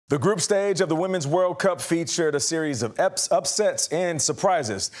The group stage of the Women's World Cup featured a series of upsets and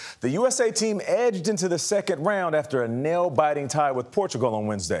surprises. The USA team edged into the second round after a nail-biting tie with Portugal on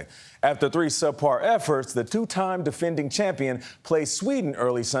Wednesday. After three subpar efforts, the two-time defending champion plays Sweden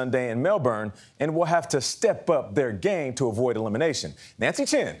early Sunday in Melbourne and will have to step up their game to avoid elimination. Nancy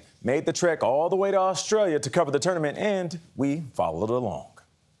Chen made the trek all the way to Australia to cover the tournament, and we followed along.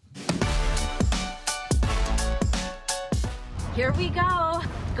 Here we go.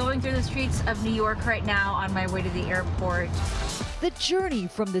 Going through the streets of New York right now on my way to the airport. The journey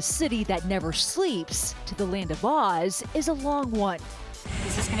from the city that never sleeps to the land of Oz is a long one.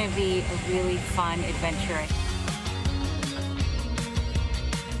 This is going to be a really fun adventure.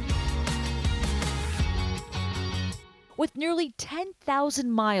 With nearly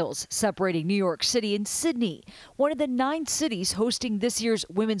 10,000 miles separating New York City and Sydney, one of the 9 cities hosting this year's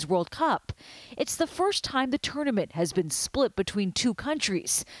Women's World Cup, it's the first time the tournament has been split between two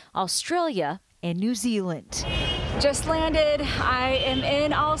countries, Australia and New Zealand. Just landed. I am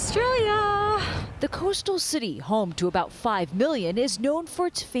in Australia. The coastal city, home to about 5 million, is known for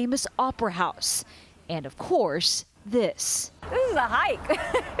its famous opera house. And of course, this. This is a hike.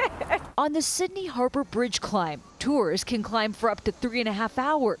 On the Sydney Harbour Bridge climb, tourists can climb for up to 3.5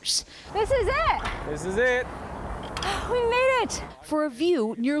 hours. This is it. This is it. We made it. For a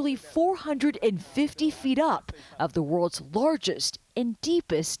view nearly 450 feet up of the world's largest and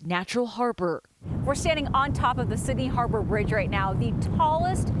deepest natural harbor. We're standing on top of the Sydney Harbour Bridge right now, the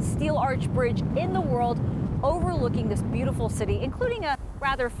tallest steel arch bridge in the world, overlooking this beautiful city, including a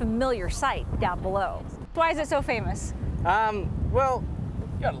rather familiar sight down below. Why is it so famous? Well,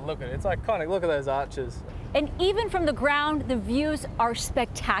 you gotta look at it. It's iconic. Look at those arches. And even from the ground, the views are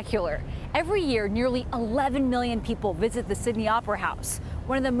spectacular. Every year, nearly 11 million people visit the Sydney Opera House,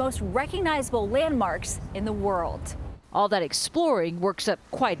 one of the most recognizable landmarks in the world. All that exploring works up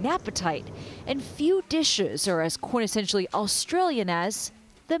quite an appetite, and few dishes are as quintessentially Australian as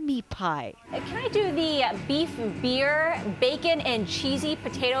the meat pie. Can I do the beef beer, bacon, and cheesy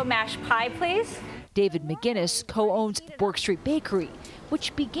potato mash pie, please? David McGuinness co-owns Bourke Street Bakery,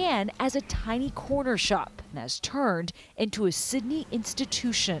 which began as a tiny corner shop and has turned into a Sydney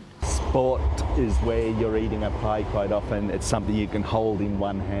institution. Sport is where you're eating a pie quite often. It's something you can hold in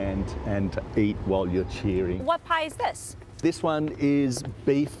one hand and eat while you're cheering. What pie is this? This one is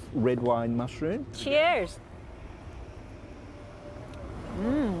beef red wine mushroom. Cheers.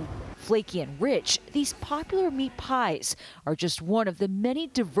 Flaky and rich, these popular meat pies are just one of the many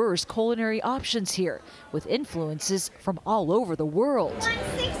diverse culinary options here, with influences from all over the world.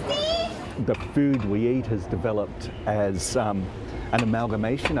 160? The food we eat has developed as an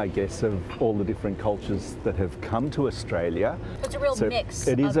amalgamation, I guess, of all the different cultures that have come to Australia. It's a real mix.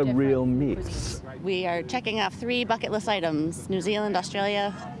 It is a real different mix. We are checking off 3 bucket list items: New Zealand,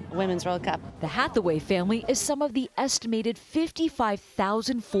 Australia, Women's World Cup. The Hathaway family is some of the estimated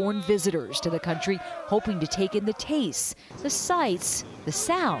 55,000 foreign visitors to the country, hoping to take in the tastes, the sights, the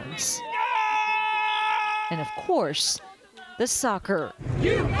sounds, and of course, the soccer.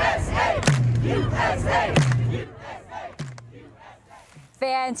 USA! USA!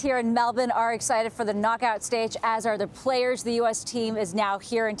 Fans here in Melbourne are excited for the knockout stage, as are the players. The U.S. team is now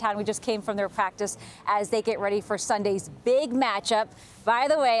here in town. We just came from their practice as they get ready for Sunday's big matchup. By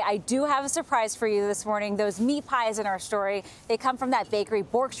the way, I do have a surprise for you this morning. Those meat pies in our story, they come from that bakery,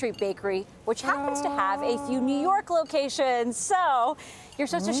 Bourke Street Bakery, which happens to have a few New York locations. So you're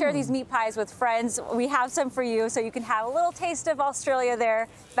supposed to share these meat pies with friends. We have some for you so you can have a little taste of Australia there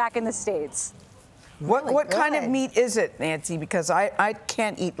back in the States. What kind of meat is it, Nancy? Because I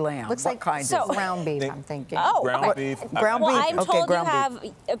can't eat lamb. Looks what like kind so, is it? ground beef, I'm thinking. Oh, ground beef. Ground well, beef. I'm Okay, told ground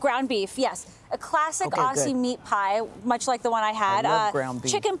you have ground beef, yes. A classic Okay, Aussie good. meat pie, much like the one I had. I love ground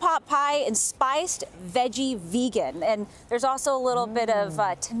beef. Chicken pot pie and spiced veggie vegan. And there's also a little bit of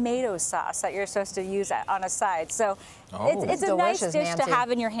tomato sauce that you're supposed to use on a side. So it's a nice dish Nancy. to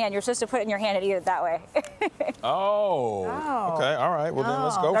have in your hand. You're supposed to put it in your hand and eat it that way. Oh. Okay. All right. Well, then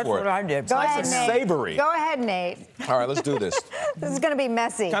let's go That's for what it. I did. It's nice and savory. Go ahead, Nate. All right, let's do this. This is going to be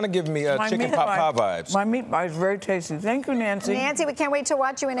messy. Kind of giving me My chicken meat pot pie- pie vibes. My meat pie is very tasty. Thank you, Nancy. Nancy, we can't wait to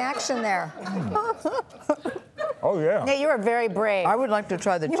watch you in action there. Oh, yeah. Nate, you are very brave. I would like to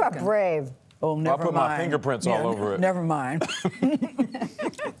try the You chicken. are brave. Oh, never I'll put mind. my fingerprints all over it. Never mind.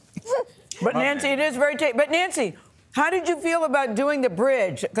 But Nancy, it is very tasty. But Nancy, how did you feel about doing the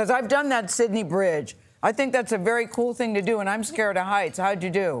bridge? Because I've done that Sydney Bridge. I think that's a very cool thing to do, and I'm scared of heights. How'd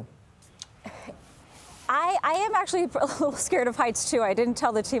you do? I am actually a little scared of heights, too. I didn't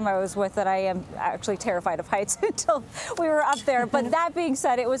tell the team I was with that I am actually terrified of heights until we were up there. But that being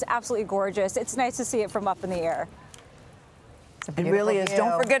said, it was absolutely gorgeous. It's nice to see it from up in the air. It really is.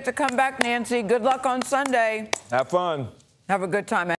 Don't forget to come back, Nancy. Good luck on Sunday. Have fun. Have a good time.